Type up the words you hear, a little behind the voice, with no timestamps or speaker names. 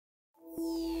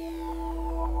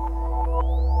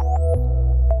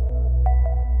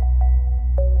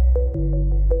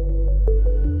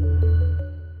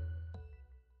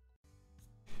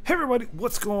Hey everybody,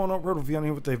 what's going on? RedWolfVion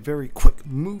here with a very quick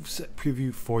moveset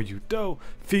preview for you,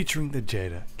 featuring the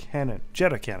Jeda cannon.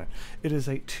 It is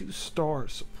a 2-star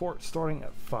support starting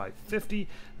at 550,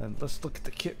 and let's look at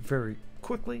the kit very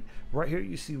quickly. Right here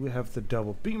you see we have the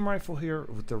double beam rifle here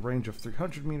with the range of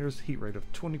 300 meters, heat rate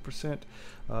of 20%,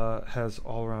 has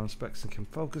all-around specs and can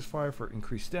focus fire for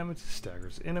increased damage,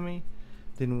 staggers enemy.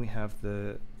 Then we have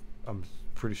the I'm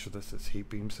pretty sure this is heat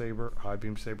beam saber, high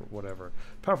beam saber, whatever.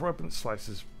 Powerful weapon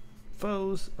slices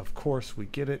foes. Of course, we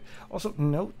get it. Also,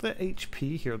 note the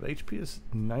HP here. The HP is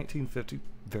 1950.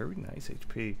 Very nice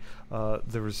HP.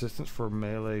 The resistance for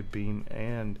melee, beam,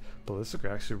 and ballistic are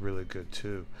actually really good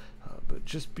too. But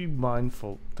just be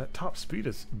mindful that top speed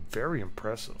is very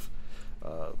impressive.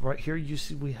 Right here, you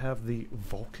see we have the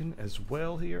Vulcan as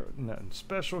well here. Nothing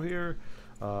special here.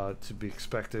 To be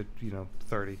expected,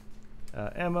 30.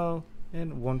 Ammo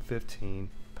and 115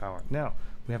 power. Now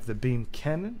we have the beam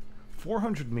cannon,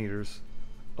 400 meters.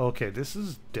 Okay, this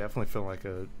is definitely feeling like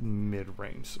a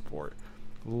mid-range support.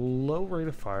 Low rate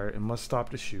of fire and must stop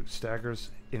to shoot. Staggers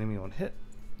enemy on hit.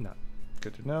 Not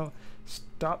good to know.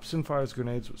 Stops and fires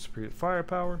grenades with superior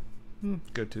firepower.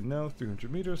 Good to know.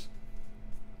 300 meters.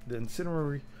 The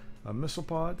incendiary missile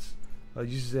pods.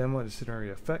 Uses ammo and incendiary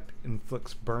effect.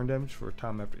 Inflicts burn damage for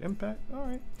time after impact.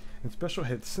 Alright. And special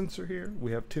head sensor here,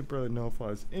 we have temporarily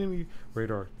nullifies enemy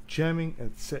radar jamming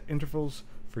at set intervals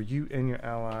for you and your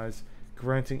allies,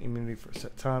 granting immunity for a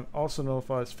set time. Also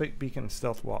nullifies fake beacon and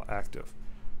stealth while active.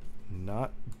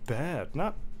 Not bad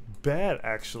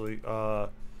actually.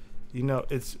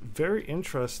 It's very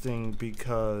interesting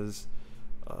because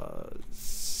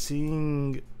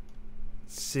seeing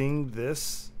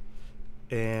this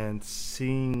and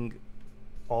seeing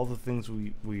all the things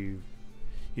we've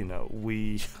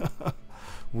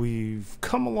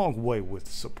come a long way with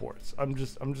supports. I'm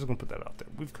just gonna put that out there.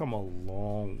 We've come a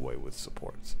long way with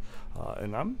supports,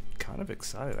 and I'm kind of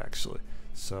excited actually.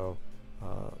 So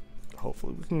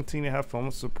hopefully we can continue to have fun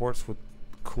with supports with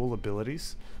cool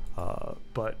abilities.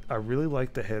 But I really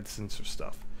like the head sensor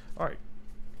stuff. All right,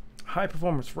 high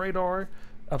performance radar,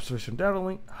 observation data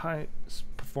link, high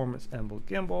performance animal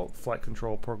gimbal, flight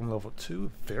control program level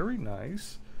 2. Very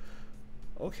nice.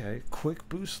 Okay, quick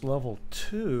boost level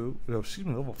 2,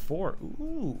 level 4.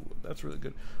 Ooh, that's really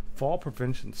good. Fall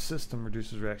prevention system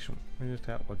reduces reaction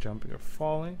while jumping or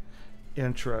falling.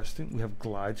 Interesting. We have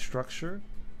glide structure,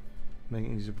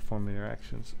 making it easier to perform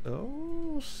interactions.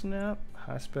 Oh, snap.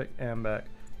 High spec ambac.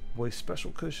 Waist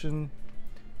special cushion,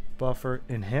 buffer,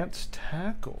 enhanced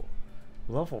tackle.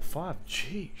 Level 5,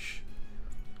 jeez.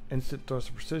 Instant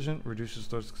thrust precision, reduces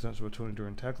thrust consumption of 20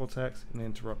 during tackle attacks, and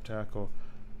interrupt tackle.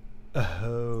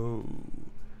 Oh,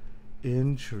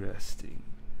 interesting.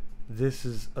 This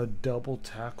is a double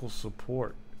tackle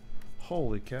support.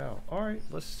 Holy cow. Alright,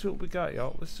 let's see what we got,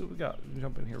 y'all. Let's see what we got. Let me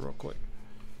jump in here real quick.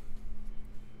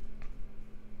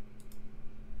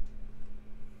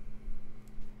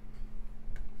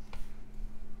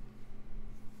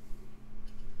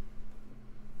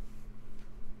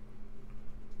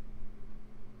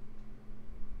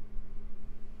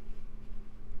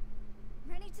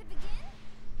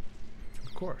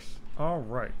 Course. All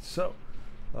right, so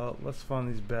let's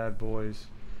find these bad boys.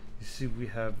 You see we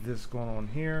have this going on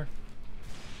here.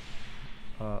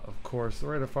 Of course, the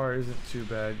rate of fire isn't too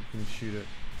bad. You can shoot it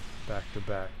back to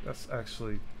back. That's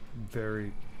actually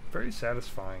very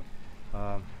satisfying.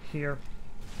 Here,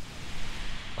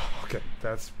 okay,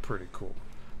 that's pretty cool.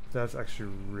 That's actually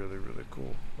really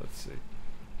cool. Let's see.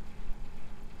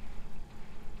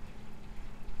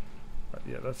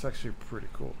 Yeah, that's actually pretty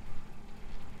cool.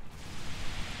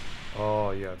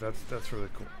 Oh yeah, that's really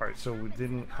cool. All right, so we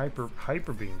didn't hyper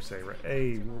beam saber.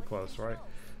 Hey, we were close, right?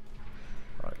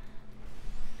 All right.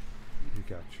 You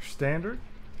got your standard.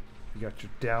 You got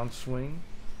your downswing.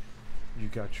 You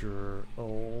got your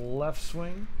left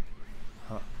swing.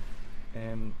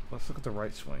 And let's look at the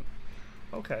right swing.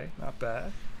 Okay, not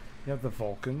bad. You have the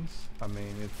Vulcans. I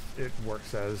mean, it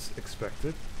works as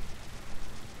expected.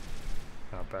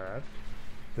 Not bad.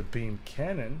 The beam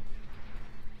cannon.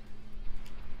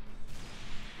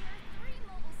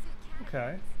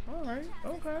 Okay, alright,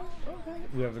 okay.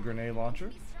 We have the grenade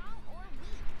launcher.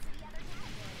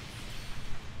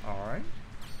 Alright.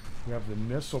 We have the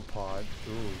missile pod.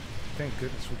 Ooh, thank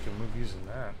goodness we can move using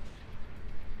that.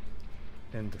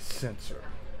 And the sensor.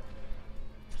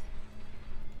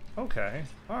 Okay,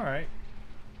 alright.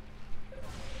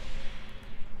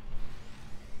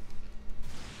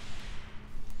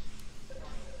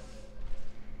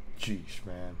 Jeez,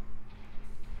 man.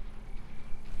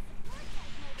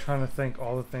 Trying to think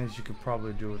all the things you could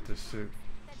probably do with this suit.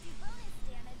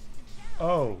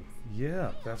 Oh,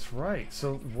 Yeah, that's right.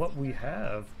 So what we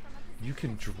have, you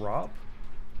can drop,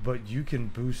 but you can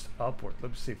boost upward.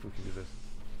 Let me see if we can do this.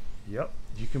 Yep,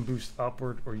 you can boost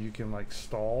upward, or you can like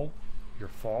stall your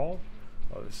fall.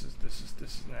 Oh, this is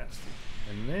nasty.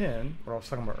 And then what I was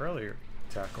talking about earlier,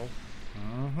 tackle.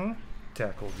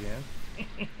 Tackle again.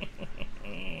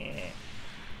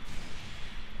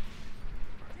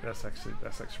 That's actually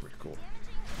pretty cool.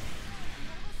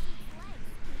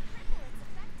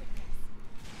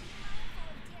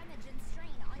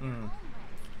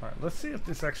 Alright, let's see if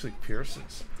this actually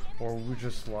pierces, or we're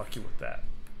just lucky with that.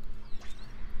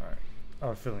 Alright, I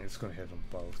have a feeling it's going to hit them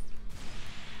both.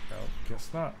 No, guess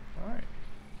not. Alright.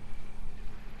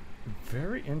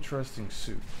 Very interesting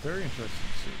suit. Very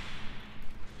interesting suit.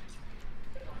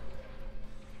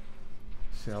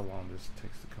 See how long this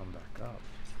takes to come back up.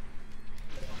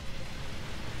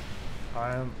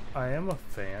 I am a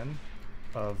fan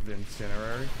of the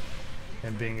incinerary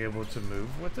and being able to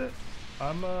move with it.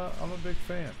 I'm a big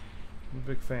fan. I'm a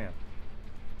big fan.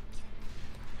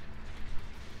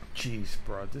 Jeez,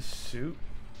 bro, this suit.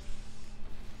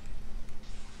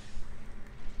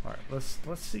 All right,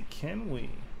 let's see. Can we?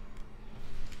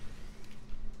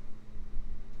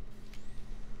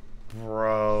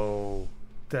 Bro,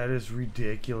 that is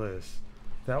ridiculous.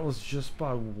 That was just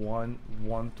by one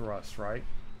thrust, right?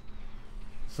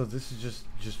 So this is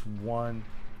just one.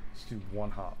 Let's do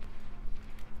one hop.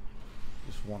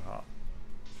 Just one hop.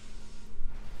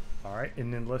 All right,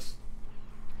 and then let's.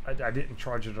 I didn't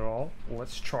charge it at all.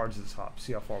 Let's charge this hop.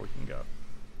 See how far we can go.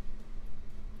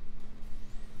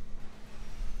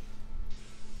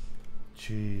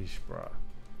 Jeez, bruh.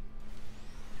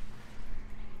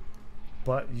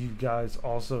 But you guys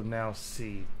also now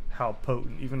see how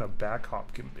potent even a back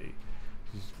hop can be.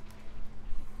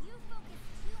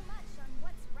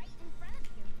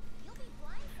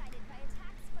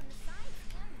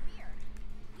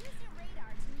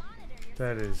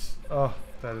 That is, oh,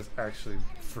 that is actually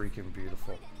freaking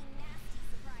beautiful.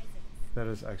 That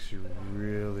is actually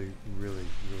really, really,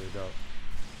 really dope.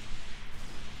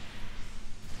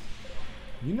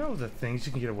 You know the things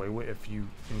you can get away with if you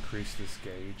increase this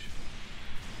gauge?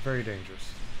 Very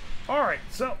dangerous. Alright,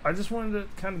 so I just wanted to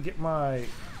kind of get my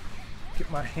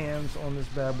hands on this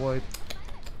bad boy,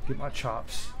 get my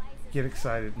chops, get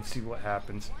excited and see what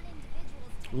happens.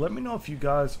 Let me know if you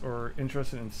guys are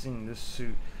interested in seeing this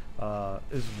suit.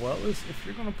 As well as if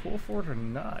you're going to pull for it or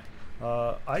not.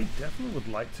 I definitely would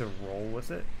like to roll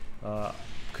with it,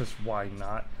 because why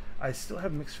not? I still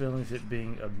have mixed feelings it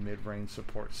being a mid-range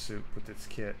support suit with its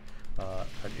kit.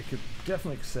 It could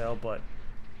definitely excel, but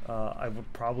I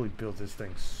would probably build this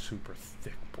thing super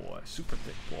thick boy.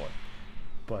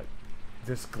 But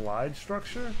this glide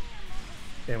structure,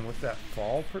 and with that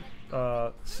fall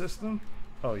system,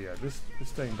 oh yeah, this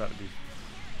thing about to be...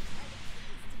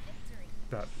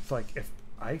 It's like if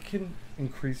I can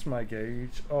increase my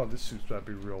gauge, oh, this suit's about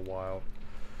to be real wild.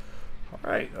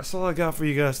 Alright, that's all I got for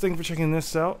you guys. Thank you for checking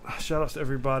this out. Shout out to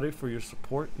everybody for your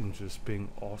support and just being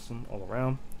awesome all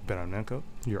around. Bandai Namco,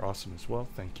 you're awesome as well.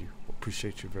 Thank you.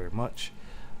 Appreciate you very much.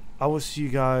 I will see you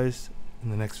guys in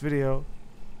the next video.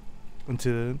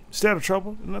 Until then, stay out of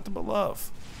trouble and nothing but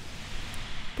love.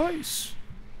 Peace.